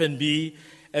by FNB,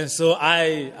 and so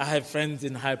I have friends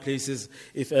in high places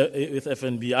with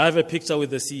FNB. I have a picture with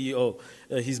the CEO.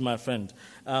 He's my friend.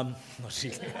 Not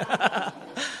really.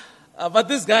 But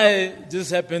this guy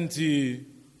just happened to,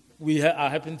 I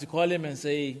happened to call him and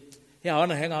say, hey, I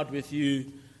want to hang out with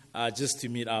you just to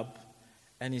meet up.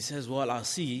 And he says, well, I'll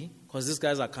see, because these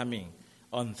guys are coming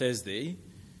on Thursday.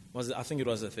 I think it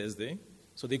was a Thursday.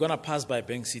 So they're going to pass by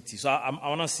Bank City. So I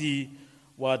want to see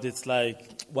what it's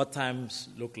like, what times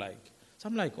look like. So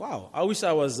I'm like, wow, I wish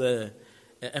I was a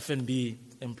FNB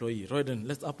employee. Royden,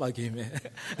 let's up our game.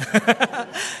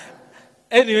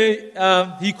 Anyway,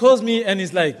 he calls me and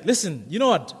he's like, listen, you know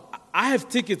what? I have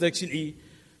tickets actually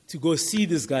to go see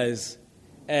these guys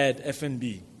at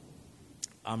FNB.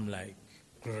 I'm like,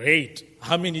 great.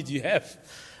 How many do you have?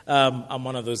 I'm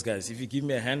one of those guys. If you give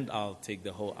me a hand, I'll take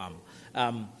the whole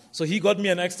arm. So he got me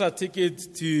an extra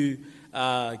ticket to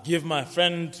give my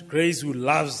friend Grace, who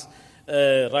loves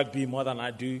rugby more than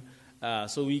I do.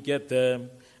 So we get there,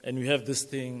 and we have this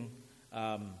thing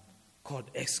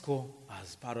called ESCO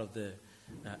as part of the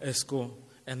ESCO.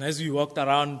 And as we walked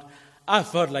around, I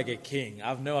felt like a king.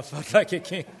 I've never felt like a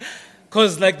king.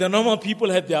 Because like the normal people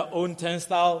had their own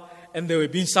turnstile, and they were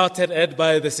being shouted at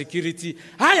by the security.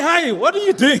 Hi, what are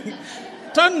you doing?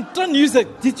 Turn use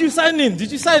it. Did you sign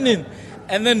in?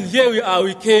 And then here we are.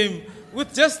 We came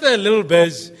with just a little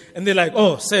badge. And they're like,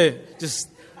 oh, sir, just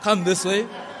come this way.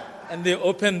 And they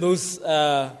opened those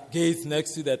gates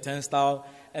next to the turnstile.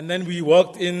 And then we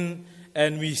walked in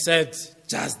and we sat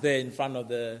just there in front of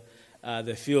the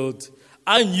field.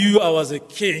 I knew I was a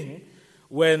king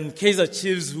when Kaizer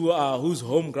Chiefs, whose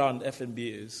home ground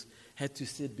FNB is, had to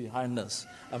sit behind us.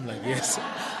 I'm like, yes.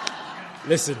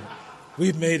 Listen,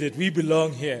 we've made it. We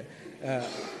belong here.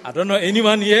 I don't know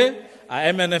anyone here. I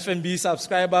am an FNB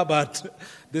subscriber, but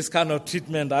this kind of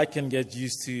treatment, I can get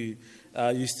used to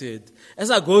it.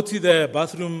 As I go to the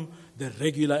bathroom, the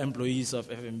regular employees of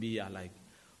FNB are like,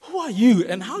 who are you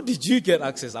and how did you get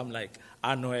access? I'm like,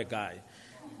 I know a guy.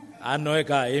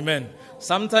 Amen.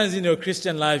 Sometimes in your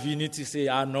Christian life, you need to say,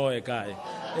 I know a guy.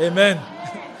 Amen.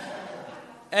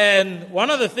 And one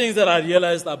of the things that I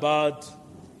realized about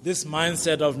this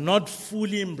mindset of not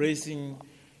fully embracing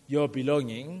your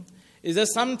belonging is that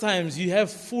sometimes you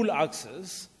have full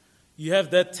access, you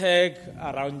have that tag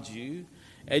around you,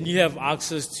 and you have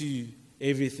access to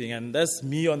everything. And that's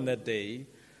me on that day.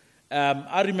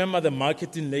 I remember the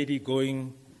marketing lady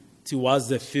going towards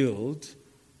the field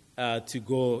to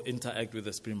go interact with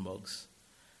the Springboks.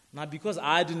 Now, because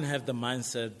I didn't have the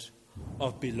mindset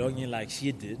of belonging like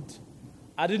she did,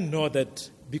 I didn't know that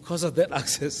because of that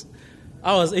access,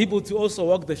 I was able to also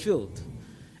walk the field.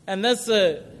 And that's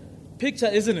a picture,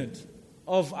 isn't it,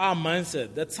 of our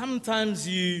mindset, that sometimes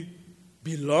you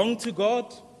belong to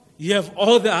God, you have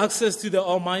all the access to the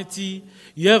Almighty,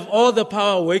 you have all the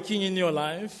power working in your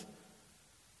life,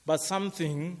 but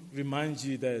something reminds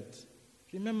you that,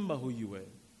 remember who you were.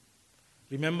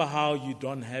 Remember how you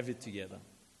don't have it together.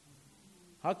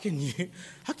 How can you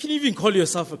even call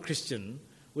yourself a Christian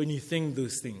when you think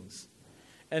those things?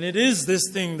 And it is this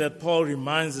thing that Paul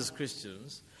reminds us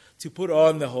Christians to put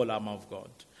on the whole armor of God,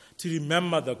 to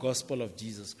remember the gospel of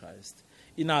Jesus Christ.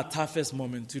 In our toughest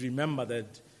moment, to remember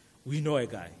that we know a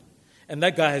guy, and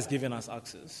that guy has given us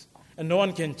access, and no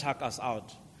one can chuck us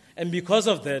out. And because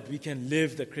of that, we can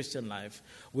live the Christian life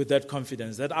with that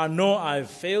confidence that I know I've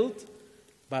failed,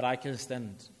 but I can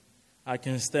stand. I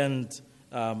can stand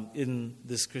in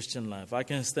this Christian life. I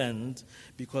can stand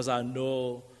because I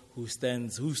know who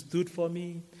stood for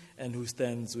me, and who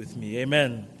stands with me.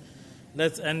 Amen.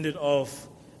 Let's end it off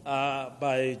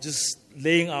by just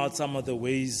laying out some of the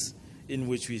ways in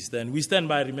which we stand. We stand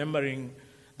by remembering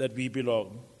that we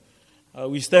belong.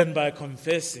 We stand by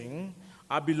confessing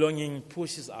our belonging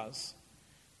pushes us.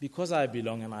 Because I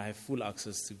belong and I have full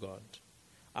access to God,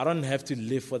 I don't have to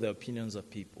live for the opinions of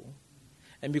people.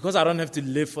 And because I don't have to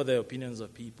live for the opinions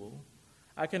of people,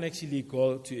 I can actually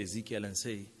go to Ezekiel and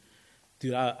say,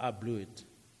 dude, I blew it.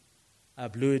 I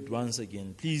blew it once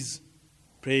again. Please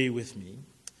pray with me.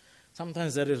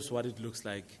 Sometimes that is what it looks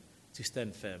like to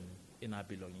stand firm in our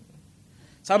belonging.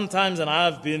 Sometimes, and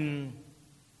I've been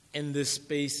in these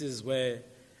spaces where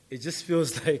it just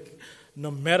feels like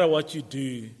no matter what you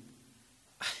do,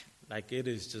 like it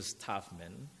is just tough,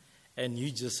 man. And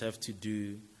you just have to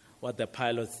do what the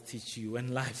pilots teach you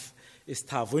when life is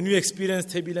tough. When you experience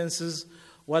turbulences,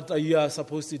 what are you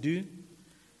supposed to do?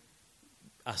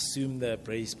 Assume the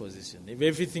brace position. If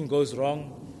everything goes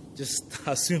wrong, just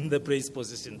assume the brace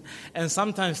position. And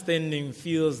sometimes standing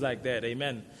feels like that,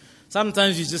 amen.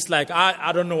 Sometimes you're just like,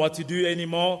 I don't know what to do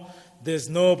anymore. There's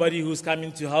nobody who's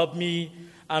coming to help me.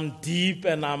 I'm deep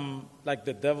and I'm like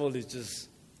the devil is just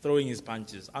throwing his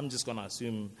punches. I'm just going to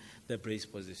assume the brace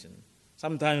position.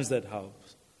 Sometimes that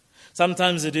helps.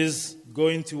 Sometimes it is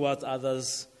going towards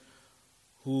others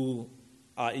who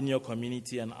are in your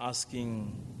community and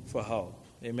asking for help.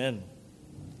 Amen.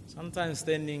 Sometimes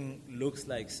standing looks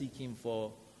like seeking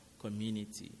for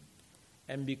community.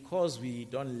 And because we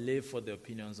don't live for the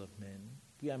opinions of men,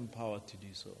 we are empowered to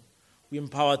do so. We are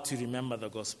empowered to remember the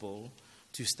gospel,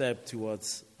 to step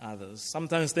towards others.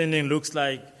 Sometimes standing looks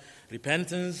like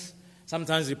repentance.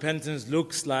 Sometimes repentance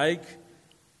looks like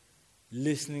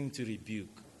listening to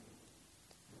rebuke.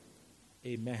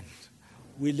 Amen.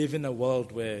 We live in a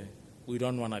world where we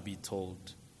don't want to be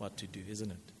told what to do,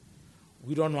 isn't it?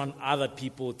 We don't want other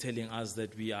people telling us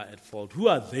that we are at fault. Who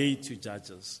are they to judge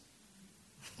us?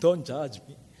 Don't judge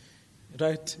me.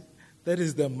 Right? That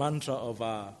is the mantra of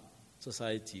our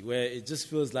society, where it just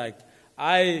feels like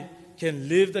I can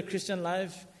live the Christian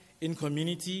life in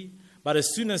community, but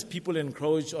as soon as people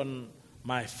encroach on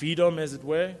my freedom, as it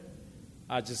were,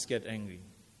 I just get angry.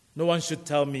 No one should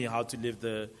tell me how to live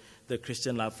the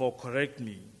Christian life or correct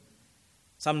me.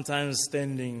 Sometimes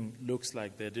standing looks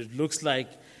like that. It looks like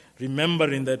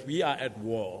remembering that we are at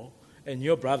war and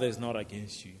your brother is not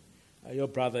against you. Your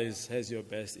brother has your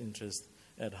best interest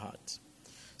at heart.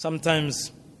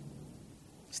 Sometimes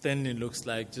standing looks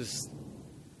like just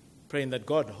praying that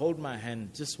God, hold my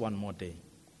hand just one more day.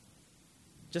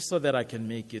 Just so that I can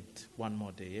make it one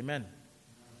more day. Amen.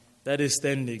 That is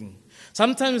standing.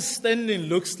 Sometimes standing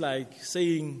looks like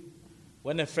saying,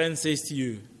 when a friend says to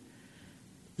you,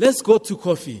 let's go to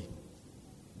coffee.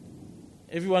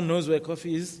 Everyone knows where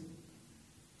coffee is?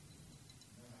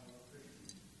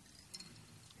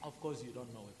 Of course you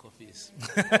don't know where coffee is.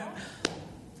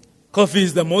 Coffee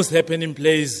is the most happening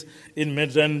place in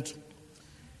Midrand.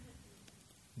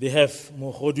 They have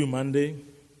Mohodu Monday.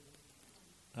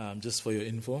 Just for your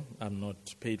info, I'm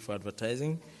not paid for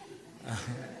advertising.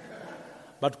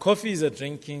 But coffee is a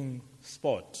drinking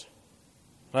spot.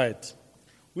 Right.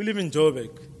 We live in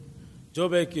Joburg.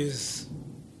 Joburg is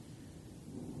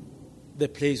the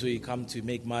place where you come to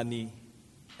make money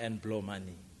and blow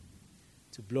money.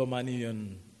 To blow money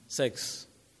on sex,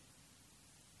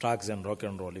 drugs, and rock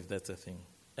and roll, if that's a thing.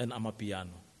 And amapiano.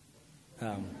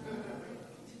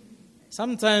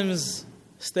 Sometimes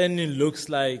standing looks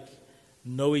like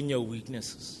knowing your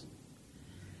weaknesses.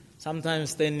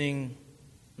 Sometimes standing,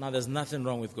 now there's nothing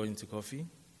wrong with going to coffee.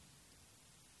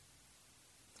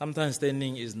 Sometimes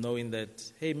standing is knowing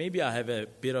that, hey, maybe I have a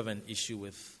bit of an issue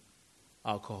with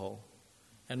alcohol.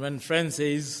 And when a friend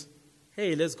says,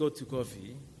 hey, let's go to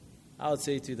coffee, I would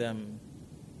say to them,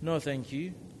 no, thank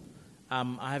you.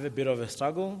 I have a bit of a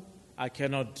struggle. I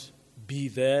cannot be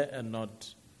there and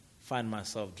not find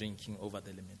myself drinking over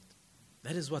the limit.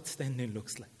 That is what standing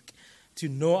looks like. To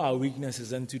know our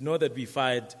weaknesses and to know that we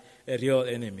fight a real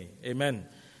enemy. Amen.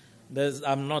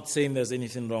 I'm not saying there's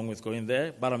anything wrong with going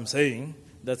there, but I'm saying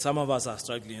that some of us are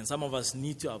struggling and some of us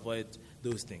need to avoid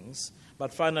those things.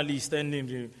 But finally,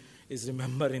 standing is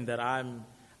remembering that I'm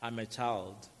a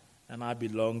child and I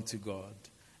belong to God.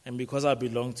 And because I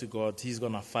belong to God, He's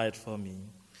going to fight for me.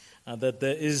 And that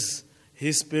there is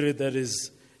His Spirit that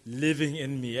is living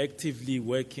in me, actively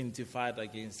working to fight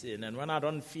against sin. And when I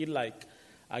don't feel like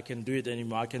I can do it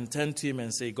anymore, I can turn to Him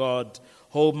and say, God,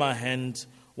 hold my hand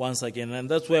once again. And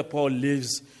that's where Paul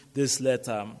leaves this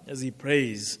letter as he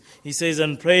prays. He says,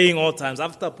 and praying all times,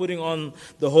 after putting on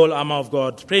the whole armor of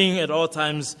God, praying at all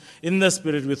times in the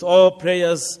Spirit with all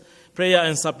prayer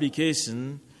and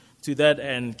supplication to that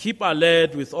end. Keep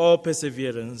alert with all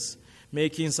perseverance,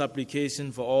 making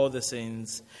supplication for all the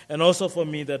saints, and also for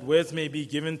me, that words may be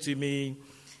given to me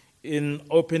in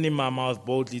opening my mouth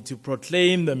boldly to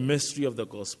proclaim the mystery of the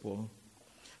gospel,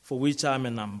 for which I am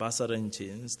an ambassador in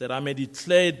chains, that I may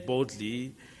declare it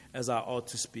boldly as I ought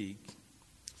to speak.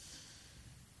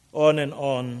 On and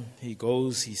on he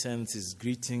goes, he sends his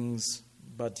greetings,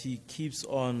 but he keeps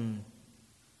on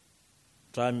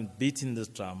beating the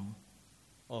drum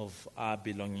of our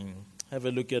belonging. Have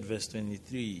a look at verse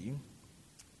 23.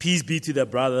 Peace be to the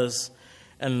brothers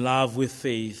and love with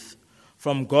faith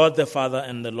from God the Father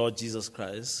and the Lord Jesus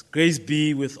Christ. Grace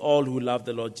be with all who love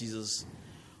the Lord Jesus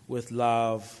with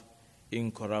love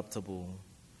incorruptible.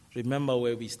 Remember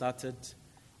where we started?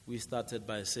 We started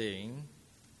by saying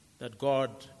that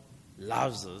God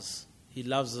loves us. He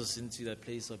loves us into that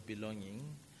place of belonging.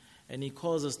 And He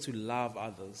calls us to love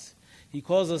others. He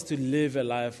calls us to live a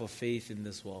life of faith in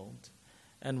this world.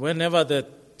 And whenever the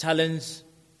challenge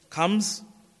comes,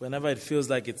 whenever it feels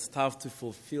like it's tough to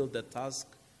fulfill the task,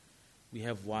 we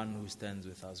have one who stands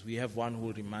with us. We have one who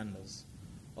will remind us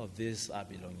of this, our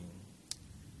belonging.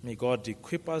 May God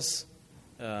equip us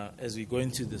as we go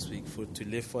into this week to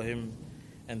live for Him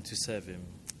and to serve Him.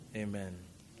 Amen.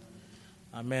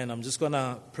 Amen. I'm just going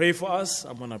to pray for us.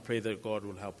 I'm going to pray that God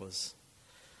will help us.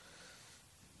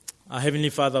 Our Heavenly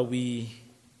Father, we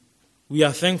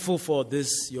are thankful for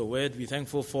this, your word. We're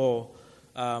thankful for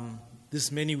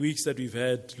this many weeks that we've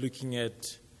had looking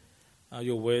at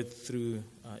your word through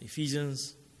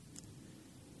Ephesians.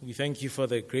 We thank you for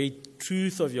the great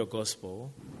truth of your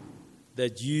gospel,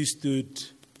 that you stood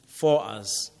for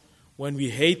us when we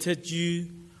hated you,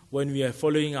 when we are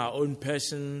following our own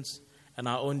passions and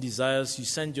our own desires. You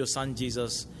sent your Son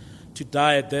Jesus to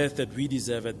die a death that we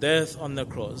deserve, a death on the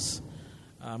cross,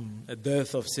 a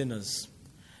death of sinners.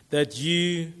 That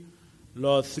you,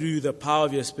 Lord, through the power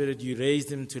of your Spirit, you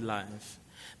raised him to life.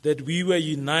 That we were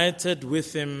united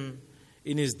with him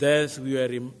in his death, we were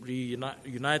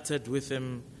united with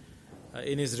him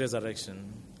in his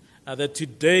resurrection. That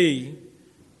today,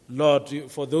 Lord,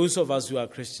 for those of us who are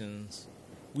Christians,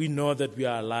 we know that we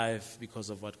are alive because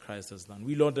of what Christ has done.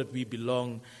 We know that we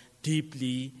belong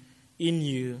deeply in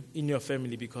you, in your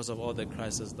family, because of all that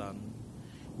Christ has done.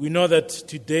 We know that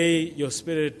today your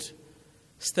Spirit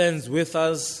stands with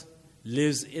us,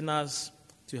 lives in us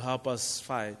to help us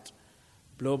fight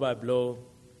blow by blow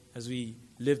as we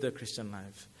live the Christian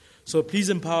life. So please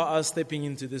empower us stepping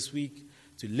into this week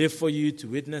to live for you, to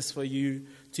witness for you,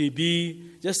 to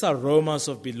be just aromas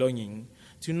of belonging,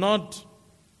 to not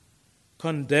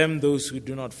condemn those who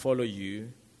do not follow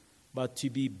you, but to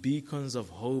be beacons of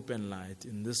hope and light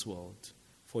in this world,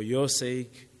 for your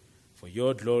sake, for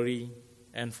your glory,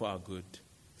 and for our good.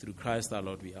 Through Christ our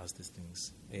Lord we ask these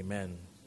things. Amen.